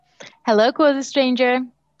Hello, cozy stranger.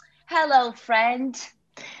 Hello, friend.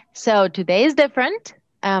 So today is different.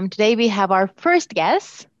 Today we have our first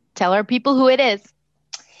guest. Tell our people who it is.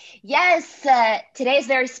 Yes, today is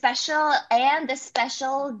very special, and the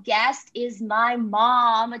special guest is my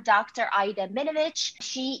mom, Dr. Ida Minevich.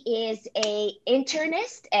 She is a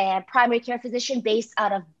internist and primary care physician based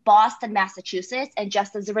out of Boston, Massachusetts. And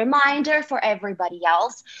just as a reminder for everybody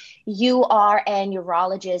else, you are a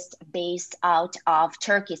neurologist based out of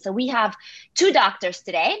Turkey. So we have two doctors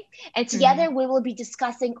today, and Mhm. together we will be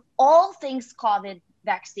discussing all things COVID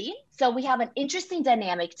vaccine. So we have an interesting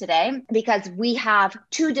dynamic today because we have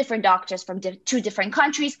two different doctors from two different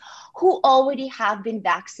countries who already have been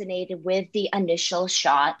vaccinated with the initial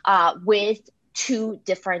shot with two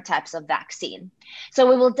different types of vaccine. So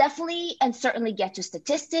we will definitely and certainly get to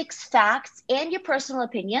statistics, facts, and your personal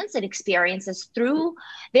opinions and experiences through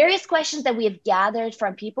various questions that we have gathered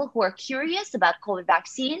from people who are curious about COVID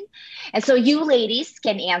vaccine. And so you ladies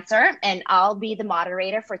can answer, and I'll be the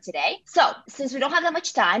moderator for today. So, since we don't have that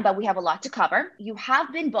much time, but we have a lot to cover, you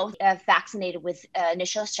have been both vaccinated with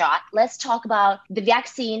initial shot. Let's talk about the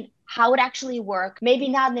vaccine, how it actually works. Maybe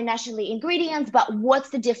not the necessarily ingredients, but what's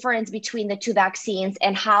the difference between the two vaccines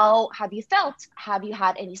and how have you felt? Have you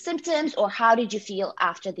had any symptoms or how did you feel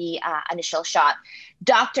after the initial shot?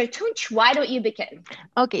 Dr. Tunç, why don't you begin?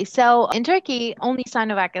 Okay, so in Turkey, only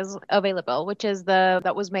Sinovac is available, which is the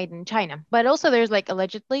that was made in China. But also there's like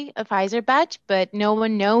allegedly a Pfizer batch, but no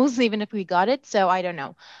one knows even if we got it, so I don't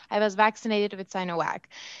know. I was vaccinated with Sinovac.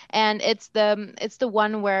 And it's the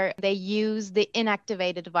one where they use the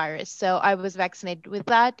inactivated virus. So I was vaccinated with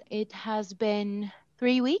that. It has been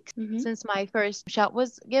 3 weeks Mm-hmm. since my first shot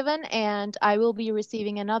was given, and I will be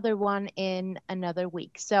receiving another one in another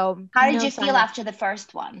week. So How did no you feel sign of after the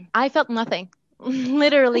first one? I felt nothing.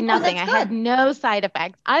 Literally Oh, nothing. that's I had good. no side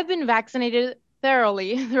effects. I've been vaccinated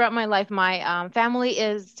thoroughly throughout my life. My family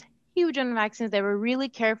is huge on vaccines. They were really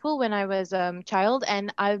careful when I was a child,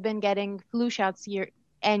 and I've been getting flu shots year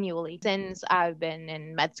annually since I've been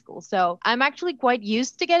in med school. So I'm actually quite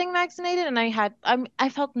used to getting vaccinated, and I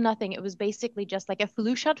felt nothing. It was basically just like a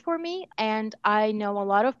flu shot for me. And I know a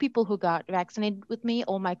lot of people who got vaccinated with me.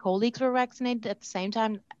 All my colleagues were vaccinated at the same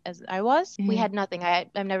time as I was. We Mhm. had nothing.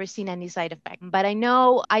 I've never seen any side effect. But I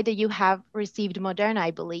know, Ida, you have received Moderna,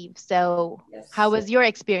 I believe. So how Yes. was your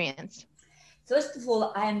experience? First of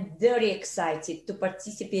all, I am very excited to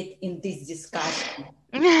participate in this discussion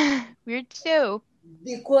We're too.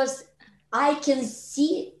 because I can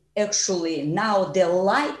see actually now the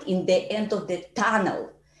light in the end of the tunnel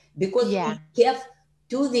because Yeah. we have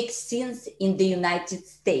two vaccines in the United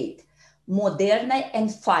States, Moderna and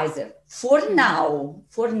Pfizer. Mm.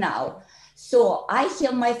 For now. So I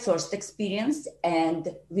have my first experience and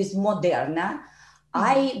with Moderna, Mhm.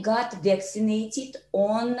 I got vaccinated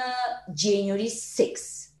on January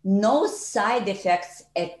 6th. No side effects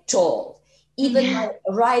at all. Even my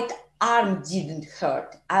Yeah. right arm didn't hurt.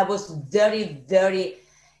 I was very, very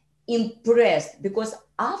impressed because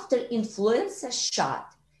after influenza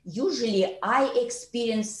shot, usually I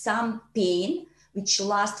experience some pain which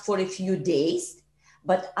lasts for a few days,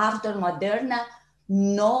 but after Moderna,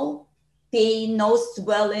 no pain, no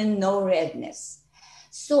swelling, no redness.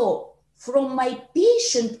 So from my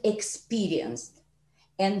patient experience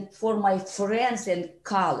and for my friends and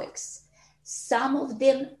colleagues, some of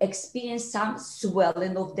them experience some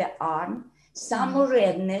swelling of the arm, some Mm.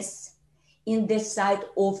 redness in the site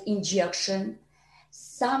of injection,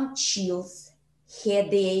 some chills,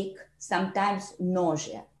 headache, sometimes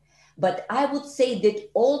nausea. But I would say that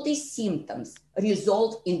all these symptoms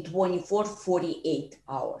resolve in 24, 48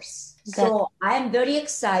 hours. That. So I'm very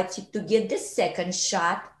excited to get the second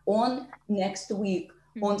shot on next week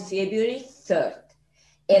on Mhm. February 3rd.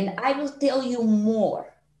 And Mhm. I will tell you more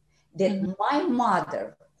that Mhm. my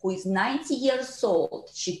mother, who is 90 years old,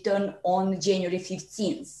 she turned on January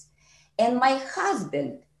 15th, and my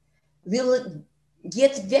husband will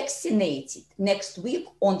get vaccinated next week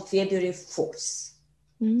on February 4th.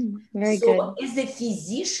 Very So, good. as a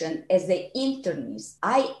physician, as an internist,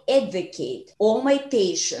 I advocate all my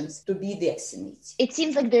patients to be vaccinated. It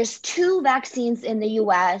seems like there's two vaccines in the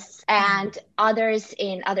US Mhm. and others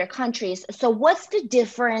in other countries. So, what's the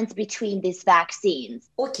difference between these vaccines?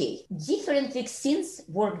 Okay, different vaccines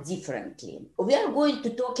work differently. We are going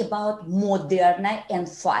to talk about Moderna and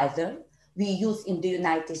Pfizer we use in the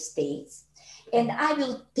United States. And I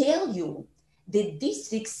will tell you that these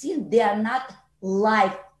vaccines, they are not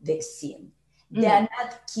live vaccine. They Mhm. are not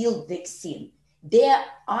kill vaccine. They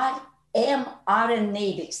are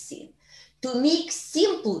mRNA vaccine. To make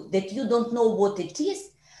simple that you don't know what it is,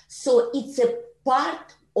 so it's a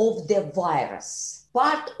part of the virus.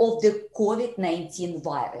 part of the COVID-19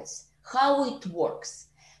 virus. How it works?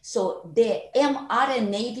 So the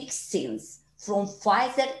mRNA vaccines from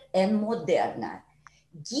Pfizer and Moderna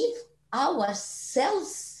give our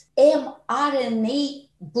cells mRNA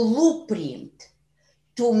blueprint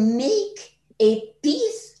to make a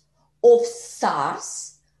piece of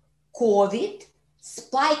SARS COVID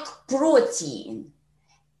spike protein.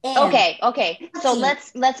 And Okay. So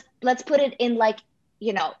let's put it in like,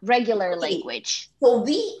 regular language. So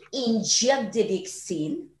we inject the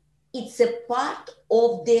vaccine. It's a part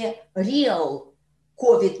of the real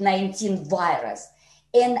COVID-19 virus.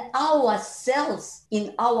 And our cells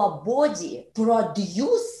in our body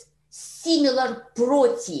produce similar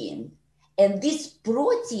protein. And this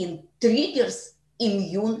protein triggers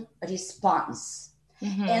immune response.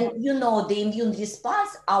 And the immune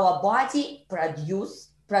response, our body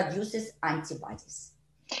produces antibodies.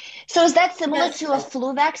 So is that similar to a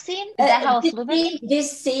flu vaccine? Is that how a flu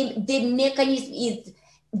vaccine? The mechanism is,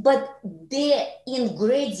 but the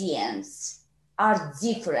ingredients are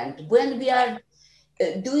different. When we are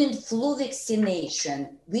doing flu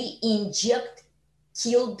vaccination, we inject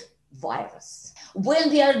killed virus. When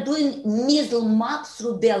we are doing measles, mumps,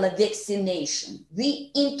 rubella vaccination,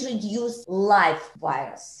 we introduce live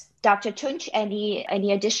virus. Dr. Tunç, any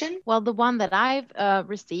addition? Well, the one that I've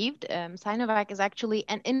received, Sinovac, is actually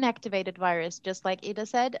an inactivated virus, just like Ida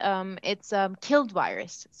said. It's a killed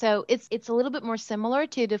virus. So it's a little bit more similar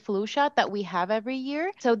to the flu shot that we have every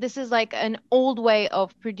year. So this is like an old way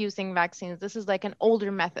of producing vaccines. This is like an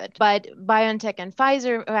older method. But BioNTech and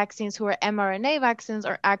Pfizer vaccines, who are mRNA vaccines,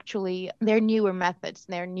 are actually, they're newer methods,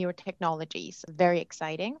 they're newer technologies. Very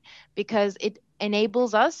exciting because it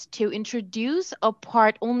enables us to introduce a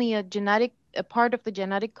part of the genetic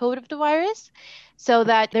code of the virus so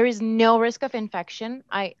that there is no risk of infection.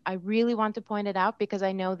 I really want to point it out because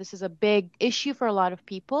I know this is a big issue for a lot of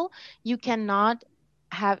people. You cannot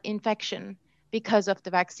have infection because of the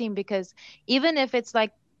vaccine, because even if it's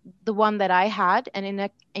like the one that I had, an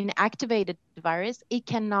inactivated virus, it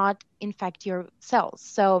cannot infect your cells.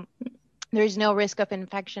 So there is no risk of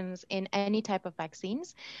infections in any type of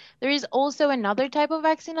vaccines. There is also another type of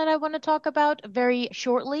vaccine that I want to talk about very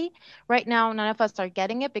shortly. Right now, none of us are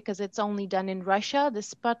getting it because it's only done in Russia. The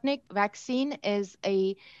Sputnik vaccine is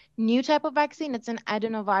a new type of vaccine. It's an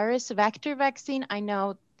adenovirus vector vaccine. I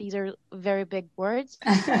know these are very big words.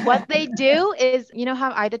 What they do is,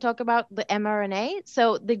 how Ida talked about the mRNA.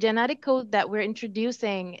 So the genetic code that we're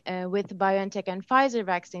introducing with BioNTech and Pfizer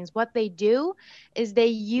vaccines, what they do is they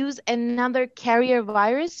use another carrier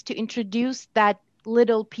virus to introduce that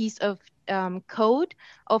little piece of code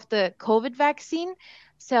of the COVID vaccine.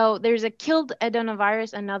 So there's a killed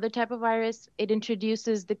adenovirus, another type of virus. It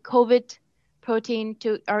introduces the COVID protein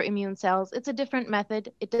to our immune cells. It's a different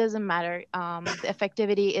method. It doesn't matter. The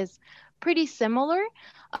effectivity is pretty similar.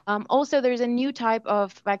 Also, there's a new type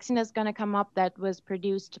of vaccine that's going to come up that was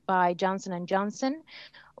produced by Johnson and Johnson,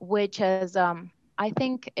 which has, I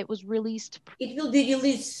think it was released. It will be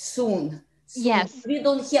released soon. Yes. We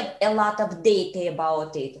don't have a lot of data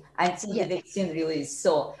about it until the vaccine release.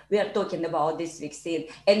 So we are talking about this vaccine,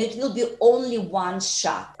 and it will be only one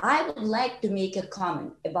shot. I would like to make a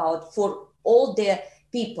comment about, for all the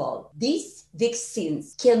people, these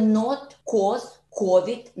vaccines cannot cause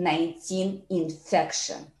COVID-19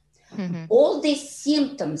 infection. All the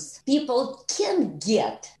symptoms people can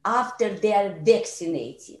get after they are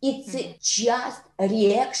vaccinated, it's just a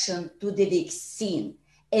reaction to the vaccine.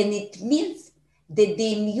 And it means that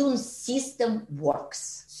the immune system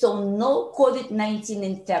works. So no COVID-19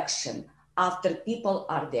 infection after people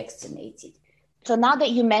are vaccinated. So now that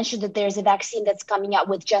you mentioned that there's a vaccine that's coming out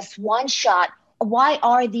with just one shot, why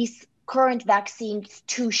are these current vaccines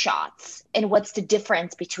 2 shots? And what's the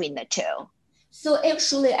difference between the two? So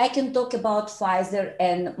actually, I can talk about Pfizer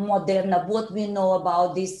and Moderna. What we know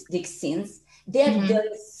about these vaccines, they're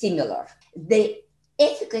very similar. The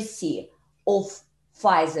efficacy of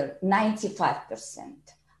Pfizer,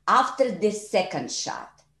 95%. After the second shot,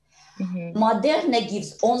 Moderna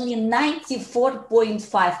gives only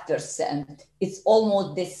 94.5%. It's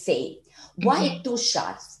almost the same. Why 2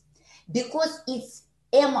 shots? Because it's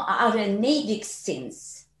mRNA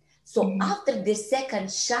vaccines. So after the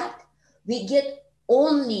second shot, we get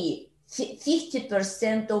only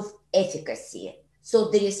 50% of efficacy. So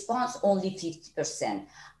the response only 50%.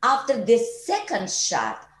 After the second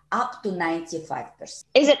shot, up to 95%.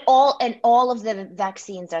 Is it all of the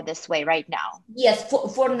vaccines are this way right now? Yes,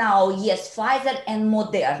 for now, yes, Pfizer and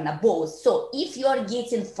Moderna, both. So if you are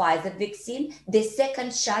getting Pfizer vaccine, the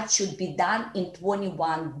second shot should be done in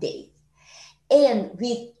 21 days. And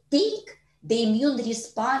we think the immune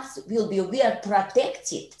response will be, we are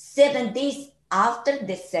protected 7 days after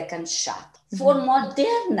the second shot. For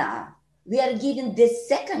Moderna, we are given the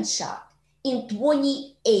second shot in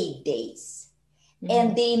 28 days.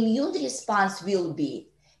 And the immune response will be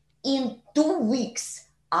in 2 weeks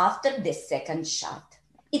after the second shot.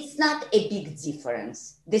 It's not a big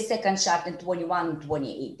difference, the second shot in 21 and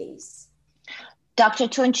 28 days. Dr.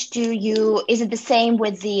 Tunç, is it the same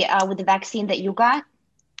with the vaccine that you got?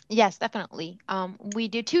 Yes, definitely. We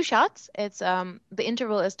do 2 shots. It's the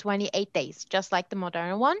interval is 28 days, just like the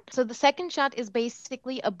Moderna one. So the second shot is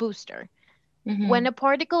basically a booster. When a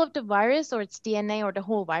particle of the virus or its DNA or the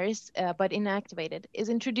whole virus, but inactivated, is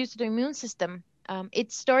introduced to the immune system,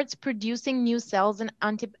 it starts producing new cells and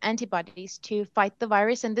antibodies to fight the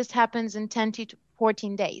virus, and this happens in 10 to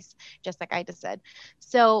 14 days, just like I just said.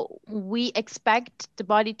 So we expect the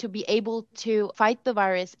body to be able to fight the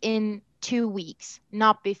virus in 2 weeks,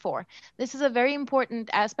 not before. This is a very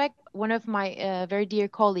important aspect. One of my very dear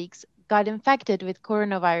colleagues got infected with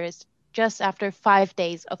coronavirus just after 5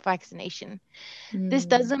 days of vaccination. This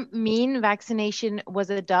doesn't mean vaccination was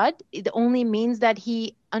a dud. It only means that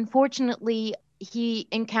unfortunately, he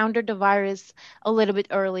encountered the virus a little bit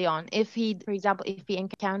early on. For example, if he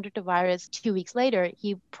encountered the virus 2 weeks later,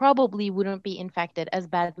 he probably wouldn't be infected as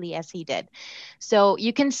badly as he did. So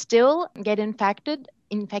you can still get infected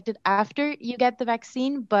after you get the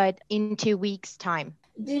vaccine, but in 2 weeks' time.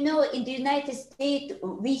 Do you know, in the United States,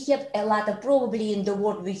 we have a lot of, probably in the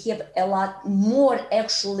world, we have a lot more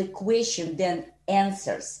actually questions than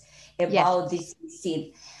answers about this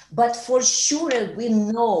vaccine. But for sure, we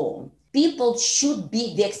know people should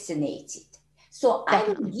be vaccinated. So I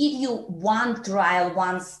will give you one trial,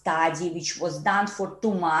 one study, which was done for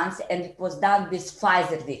 2 months, and it was done with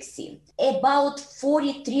Pfizer vaccine. About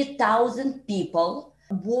 43,000 people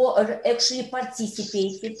were actually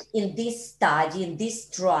participated in this study, in this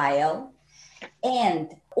trial,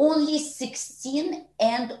 and only 16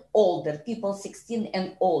 and older, people 16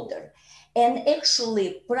 and older. And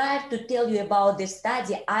actually, prior to tell you about the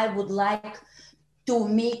study, I would like to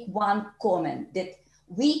make one comment that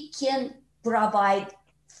we can provide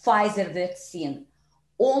Pfizer vaccine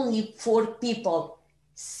only for people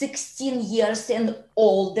 16 years and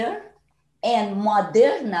older, and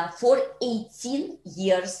Moderna for 18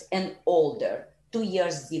 years and older, 2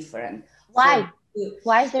 years different. Why?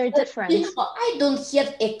 Why is there a difference? You know, I don't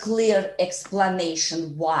have a clear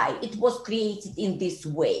explanation why it was created in this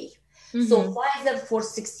way. So Pfizer for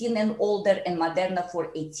 16 and older and Moderna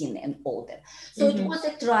for 18 and older. So it was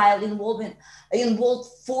a trial involved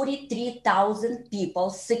 43,000 people,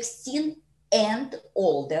 16 and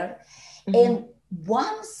older, and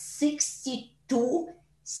 162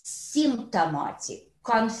 symptomatic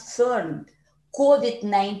confirmed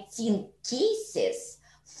COVID-19 cases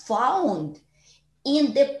found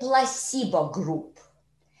in the placebo group,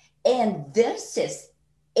 and versus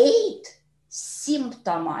 8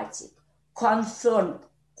 symptomatic confirmed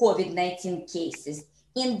COVID-19 cases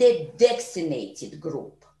in the vaccinated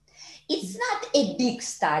group. It's not a big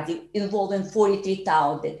study involving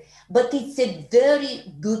 43,000, but it's a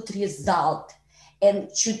very good result and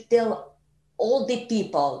should tell all the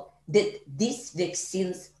people that these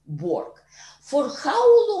vaccines work. For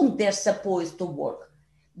how long they're supposed to work,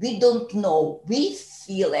 we don't know. We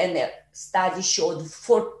feel, and a study showed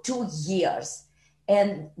for 2 years,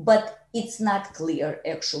 but it's not clear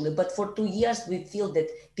actually. But for 2 years, we feel that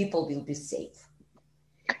people will be safe.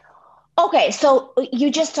 Okay, so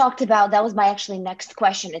you just talked about, that was my actually next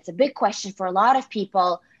question. It's a big question for a lot of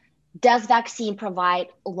people. Does vaccine provide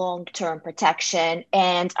long-term protection,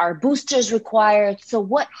 and are boosters required? So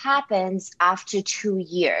what happens after 2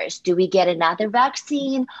 years? Do we get another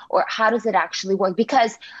vaccine, or how does it actually work?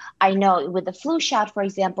 Because I know with the flu shot, for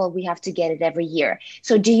example, we have to get it every year.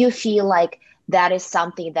 So do you feel like that is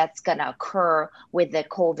something that's going to occur with the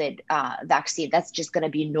COVID vaccine? That's just going to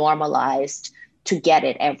be normalized to get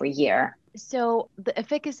it every year? So the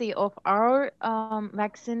efficacy of our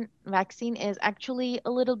vaccine is actually a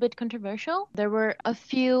little bit controversial. There were a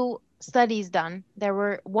few studies done. There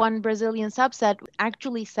were one Brazilian subset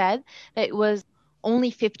actually said that it was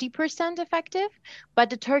only 50% effective, but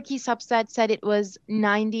the Turkey subset said it was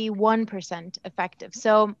 91% effective.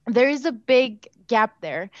 So there is a big gap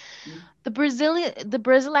there. The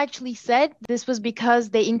Brazil actually said this was because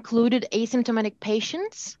they included asymptomatic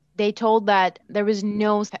patients. They told that there was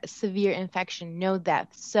no severe infection, no death.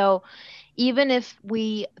 So even if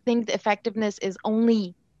we think the effectiveness is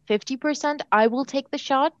only 50%, I will take the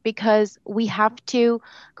shot because we have to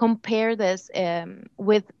compare this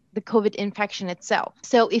with the COVID infection itself.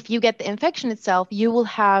 So if you get the infection itself, you will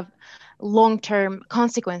have long-term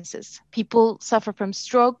consequences. People suffer from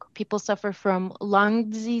stroke, people suffer from lung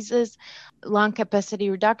diseases, lung capacity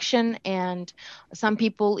reduction, and some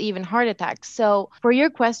people even heart attacks. So for your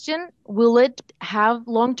question, will it have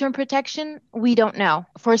long-term protection? We don't know.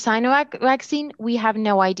 For Sinovac vaccine, we have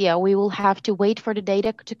no idea. We will have to wait for the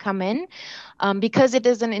data to come in. Because it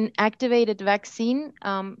is an inactivated vaccine,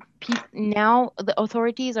 now the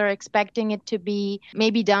authorities are expecting it to be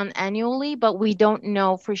maybe done annually, but we don't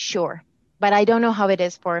know for sure. But I don't know how it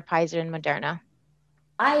is for Pfizer and Moderna.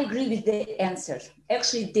 I agree with the answer.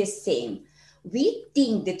 Actually, the same. We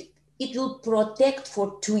think that it will protect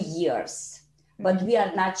for 2 years, but we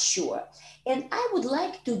are not sure. And I would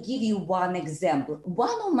like to give you one example.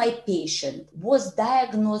 One of my patients was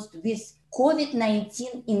diagnosed with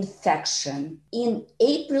COVID-19 infection in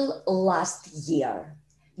April last year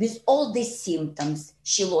with all the symptoms.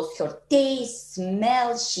 She lost her taste,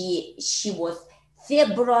 smell, she was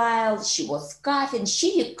febrile, she was coughing,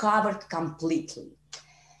 she recovered completely.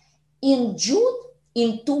 In June,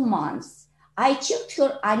 in 2 months, I checked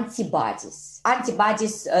her antibodies.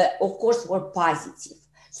 Antibodies, of course, were positive.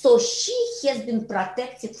 So she has been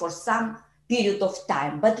protected for some period of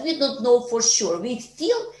time, but we don't know for sure. We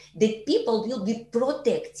feel that people will be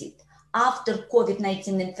protected after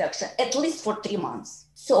COVID-19 infection, at least for 3 months.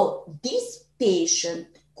 So this patient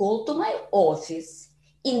called to my office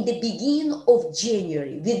in the beginning of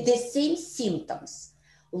January with the same symptoms,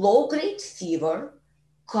 low-grade fever,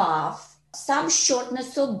 cough, some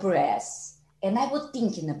shortness of breath, and I was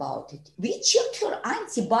thinking about it. We checked her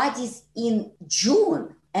antibodies in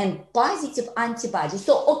June and positive antibodies.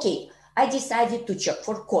 So, okay, I decided to check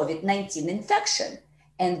for COVID-19 infection,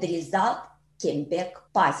 and the result came back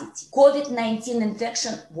positive. COVID-19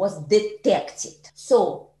 infection was detected.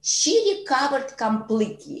 So she recovered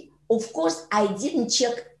completely. Of course, I didn't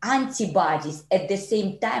check antibodies at the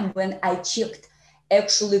same time when I checked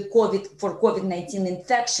actually COVID-19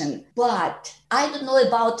 infection, but I don't know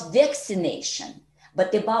about vaccination,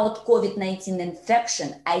 but about COVID-19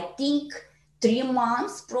 infection, I think 3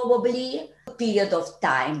 months probably period of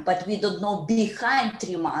time, but we don't know behind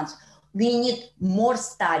 3 months. We need more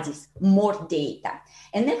studies, more data.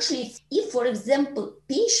 And actually, if, for example,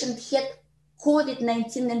 patient had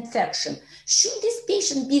COVID-19 infection, should this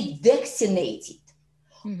patient be vaccinated?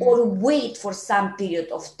 Or wait for some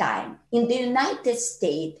period of time? In the United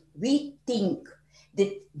States, we think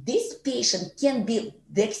that this patient can be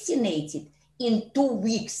vaccinated in 2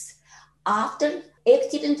 weeks after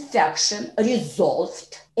active infection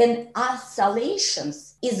resolved and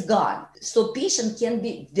isolations is gone. So patient can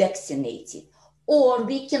be vaccinated, or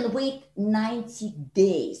we can wait 90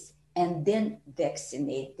 days and then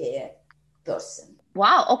vaccinate the person.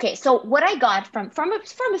 Wow. Okay. So what I got from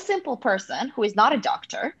a simple person who is not a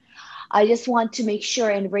doctor, I just want to make sure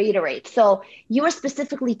and reiterate. So you were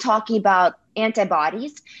specifically talking about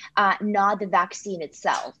antibodies, not the vaccine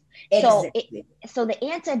itself. Exactly. So the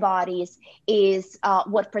antibodies is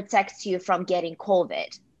what protects you from getting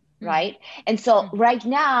COVID, right? And so right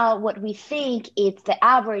now, what we think it's the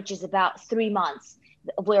average is about 3 months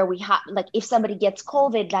where we have, like, if somebody gets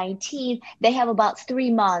COVID-19, they have about 3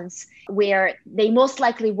 months where they most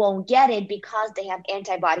likely won't get it because they have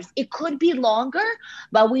antibodies. It could be longer,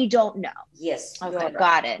 but we don't know. Yes. Okay, Right.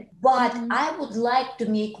 got it. But I would like to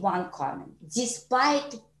make one comment.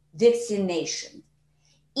 Despite vaccination,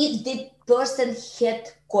 if the person had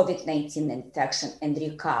COVID-19 infection and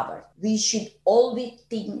recovered, we should always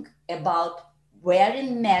think about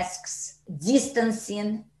wearing masks,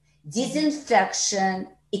 distancing, disinfection.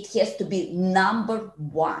 It has to be number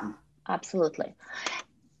one. Absolutely.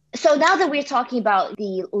 So now that we're talking about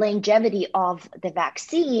the longevity of the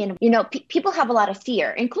vaccine, people have a lot of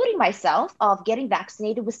fear, including myself, of getting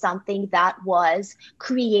vaccinated with something that was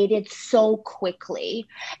created so quickly.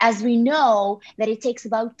 As we know that it takes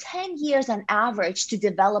about 10 years on average to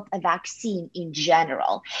develop a vaccine in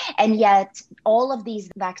general. And yet all of these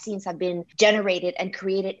vaccines have been generated and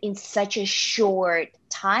created in such a short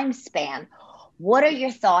time span. What are your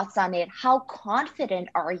thoughts on it? How confident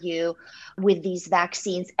are you with these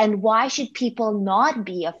vaccines? And why should people not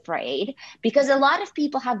be afraid? Because a lot of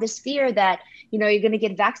people have this fear that, you're going to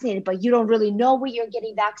get vaccinated, but you don't really know what you're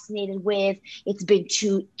getting vaccinated with. It's been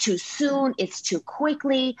too soon. It's too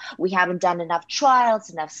quickly. We haven't done enough trials,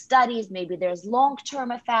 enough studies. Maybe there's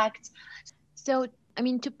long-term effects. So,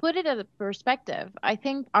 to put it in perspective, I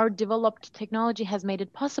think our developed technology has made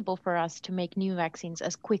it possible for us to make new vaccines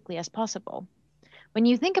as quickly as possible. When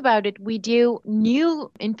you think about it, we do new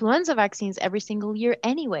influenza vaccines every single year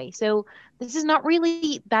anyway. So this is not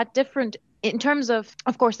really that different in terms of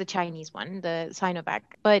course, the Chinese one, the Sinovac,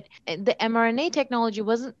 but the mRNA technology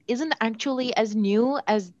isn't actually as new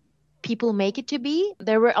as people make it to be.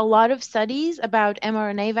 There were a lot of studies about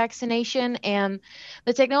mRNA vaccination, and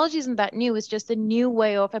the technology isn't that new. It's just a new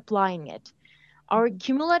way of applying it. Our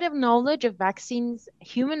cumulative knowledge of vaccines,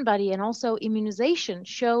 human body, and also immunization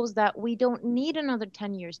shows that we don't need another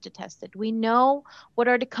 10 years to test it. We know what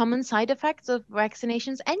are the common side effects of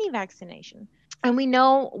vaccinations, any vaccination. And we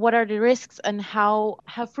know what are the risks and how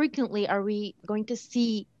frequently are we going to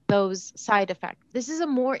see those side effects. This is a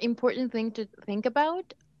more important thing to think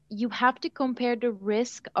about. You have to compare the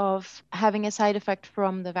risk of having a side effect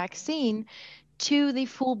from the vaccine to the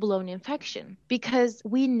full-blown infection, because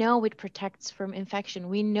we know it protects from infection.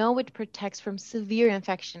 We know it protects from severe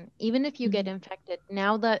infection. Even if you get infected,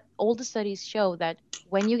 now that all the studies show that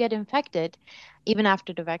when you get infected, even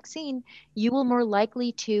after the vaccine, you will more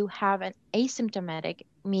likely to have an asymptomatic,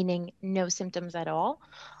 meaning no symptoms at all,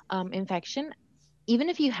 infection. Even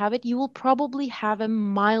if you have it, you will probably have a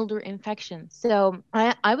milder infection. So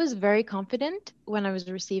I was very confident when I was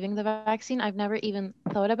receiving the vaccine. I've never even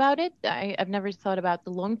thought about it. I've never thought about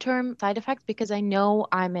the long-term side effects because I know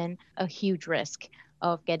I'm in a huge risk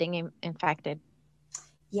of getting infected.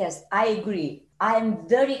 Yes, I agree. I am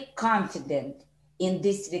very confident in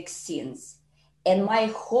these vaccines. And my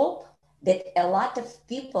hope that a lot of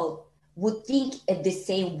people would think at the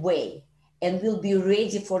same way and will be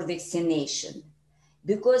ready for vaccination.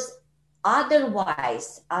 Because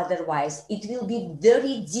otherwise, it will be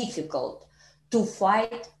very difficult to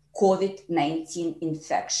fight COVID-19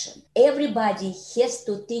 infection. Everybody has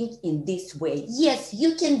to think in this way. Yes,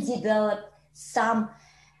 you can develop some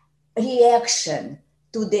reaction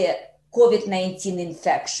to the COVID-19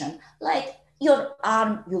 infection, like your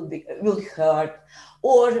arm will hurt,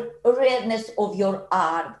 or redness of your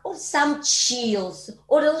arm, or some chills,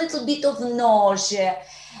 or a little bit of nausea,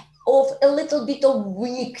 of a little bit of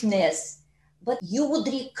weakness, but you would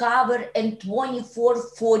recover in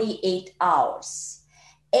 24-48 hours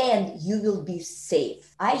and you will be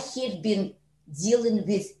safe. I have been dealing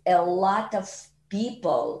with a lot of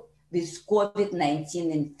people with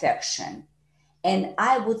COVID-19 infection, and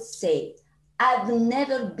I would say I've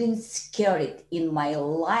never been scared in my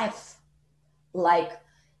life like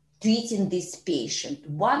treating this patient.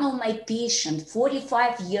 One of my patients,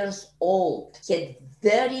 45 years old, had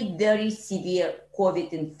very, very severe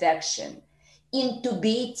COVID infection,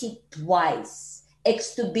 intubated twice,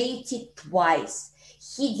 extubated twice.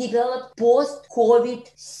 He developed post-COVID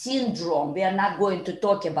syndrome. We are not going to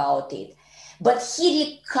talk about it. But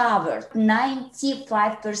he recovered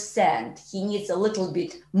 95%. He needs a little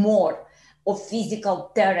bit more of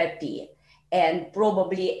physical therapy and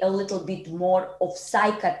probably a little bit more of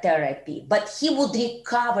psychotherapy, but he would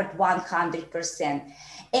recover 100%.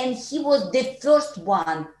 And he was the first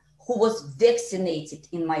one who was vaccinated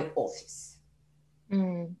in my office.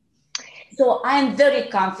 So I'm very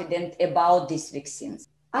confident about these vaccines.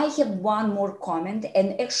 I have one more comment,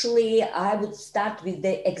 and actually I would start with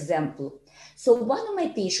the example. So one of my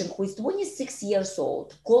patients who is 26 years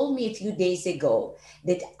old called me a few days ago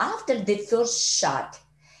that after the first shot,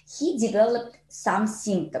 he developed some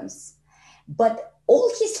symptoms, but all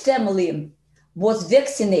his family was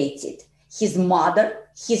vaccinated. His mother,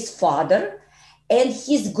 his father, and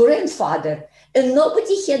his grandfather, and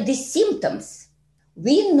nobody had these symptoms.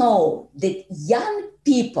 We know that young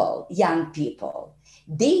people,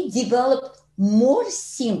 they develop more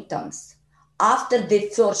symptoms after the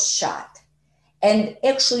first shot. And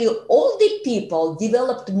actually, older people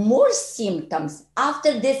developed more symptoms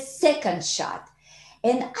after the second shot.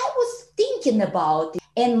 And I was thinking about it,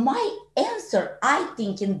 and my answer, I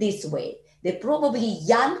think in this way, that probably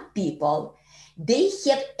young people, they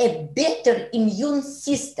have a better immune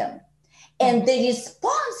system. And the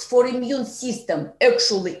response for immune system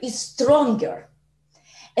actually is stronger.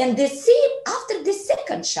 And the same after the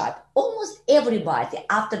second shot, almost everybody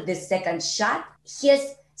after the second shot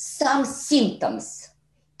has some symptoms.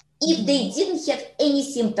 If they didn't have any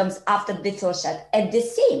symptoms after the first shot, at the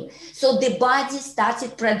same. So the body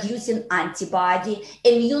started producing antibody,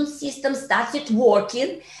 immune system started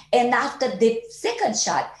working, and after the second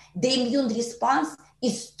shot, the immune response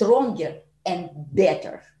is stronger and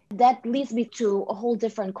better. That leads me to a whole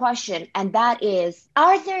different question, and that is,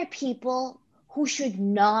 are there people who should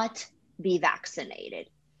not be vaccinated?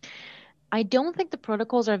 I don't think the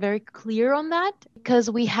protocols are very clear on that because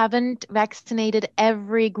we haven't vaccinated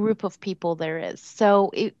every group of people there is.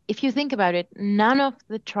 So if you think about it, none of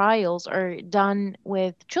the trials are done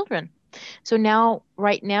with children. So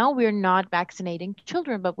right now, we're not vaccinating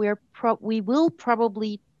children, but we will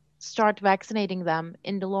probably start vaccinating them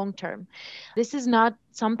in the long term. This is not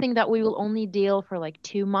something that we will only deal for like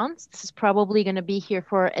 2 months. This is probably going to be here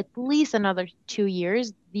for at least another 2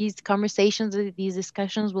 years. These conversations, these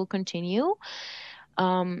discussions will continue.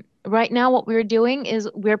 Right now, what we're doing is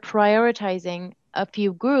we're prioritizing a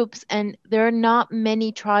few groups, and there are not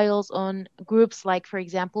many trials on groups like, for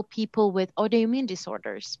example, people with autoimmune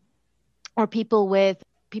disorders or people with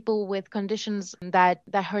conditions that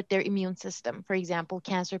hurt their immune system. For example,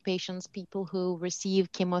 cancer patients, people who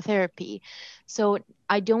receive chemotherapy. So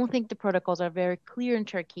I don't think the protocols are very clear in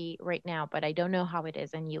Turkey right now, but I don't know how it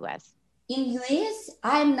is in US. In US,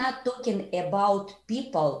 I'm not talking about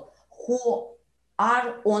people who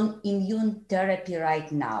are on immune therapy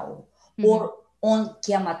right now or on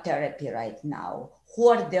chemotherapy right now, who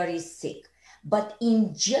are very sick. But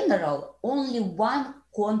in general, only one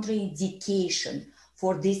contraindication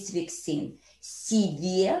for this vaccine,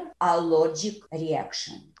 severe allergic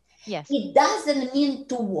reaction. Yes. It doesn't mean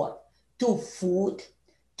to what? To food,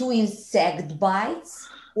 to insect bites,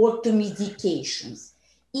 or to medications.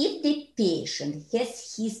 If the patient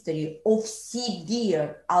has history of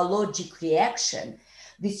severe allergic reaction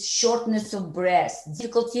with shortness of breath,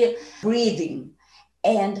 difficulty breathing,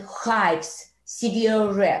 and hives,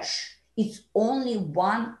 severe rash, it's only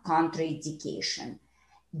one contraindication.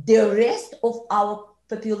 The rest of our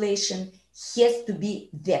population has to be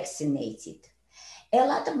vaccinated. A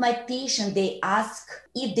lot of my patients, they ask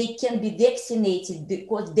if they can be vaccinated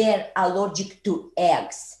because they're allergic to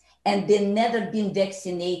eggs and they've never been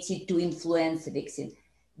vaccinated to influenza vaccine.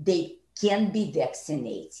 They can be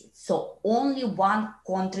vaccinated. So only one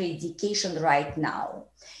contraindication right now.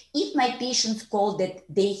 If my patients call that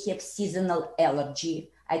they have seasonal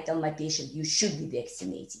allergy, I tell my patient, you should be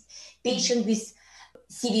vaccinated. Patient with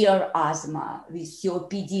severe asthma, with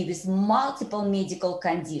COPD, with multiple medical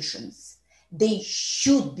conditions, they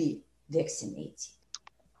should be vaccinated.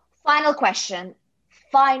 Final question.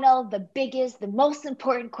 The biggest, the most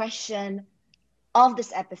important question of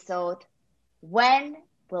this episode. When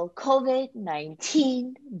will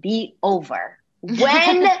COVID-19 be over?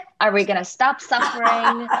 When are we going to stop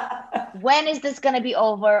suffering? When is this going to be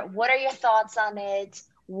over? What are your thoughts on it?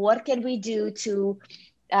 What can we do to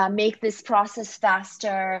make this process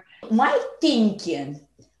faster? My thinking,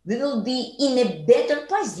 we will be in a better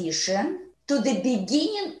position to the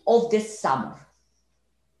beginning of the summer.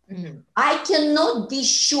 I cannot be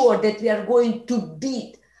sure that we are going to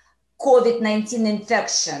beat COVID-19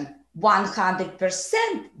 infection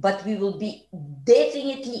 100%, but we will be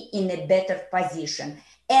definitely in a better position.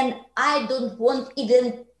 And I don't want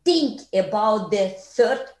even think about the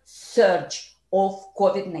third surge of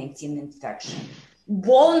COVID-19 infection.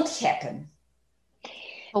 Won't happen.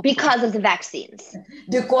 Because of the vaccines.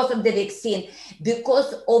 Because of the vaccine,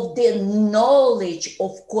 because of the knowledge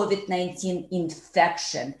of COVID-19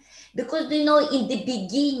 infection. Because, in the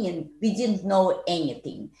beginning, we didn't know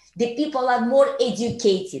anything. The people are more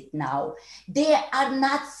educated now. They are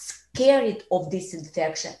not scared of this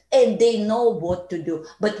infection and they know what to do.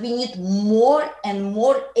 But we need more and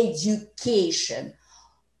more education.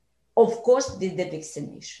 Of course, the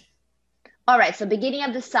vaccination. All right, so beginning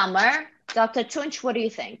of the summer. Dr. Tunç, what do you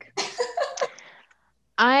think?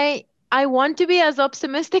 I want to be as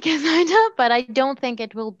optimistic as I do, but I don't think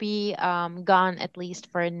it will be gone at least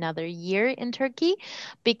for another year in Turkey,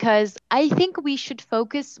 because I think we should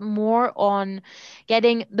focus more on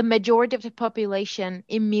getting the majority of the population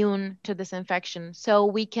immune to this infection, so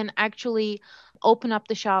we can actually open up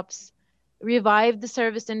the shops, revive the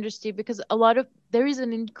service industry, because there is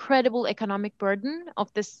an incredible economic burden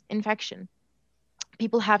of this infection.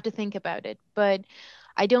 People have to think about it, but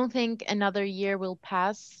I don't think another year will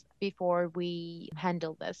pass before we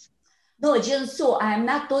handle this. No, Jinsu, I'm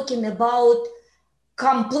not talking about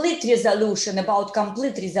complete resolution of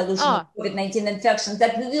COVID-19 infection,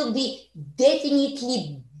 that we will be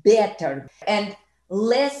definitely better and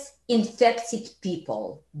less infected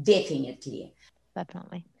people, definitely.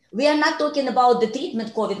 Definitely. We are not talking about the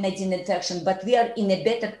treatment COVID-19 infection, but we are in a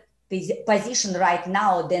better position right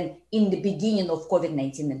now than in the beginning of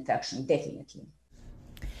COVID-19 infection, definitely.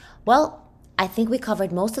 Well, I think we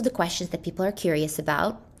covered most of the questions that people are curious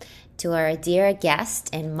about. To our dear guest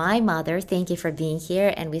and my mother, thank you for being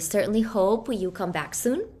here, and we certainly hope you come back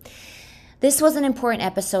soon. This was an important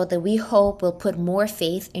episode that we hope will put more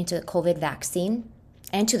faith into the COVID vaccine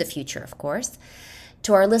and to the future, of course.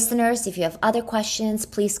 To our listeners, if you have other questions,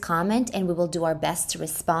 please comment and we will do our best to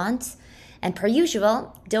respond. And per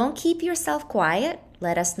usual, don't keep yourself quiet.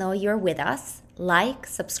 Let us know you're with us. Like,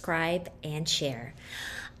 subscribe, and share.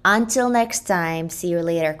 Until next time, see you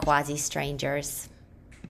later, quasi-strangers.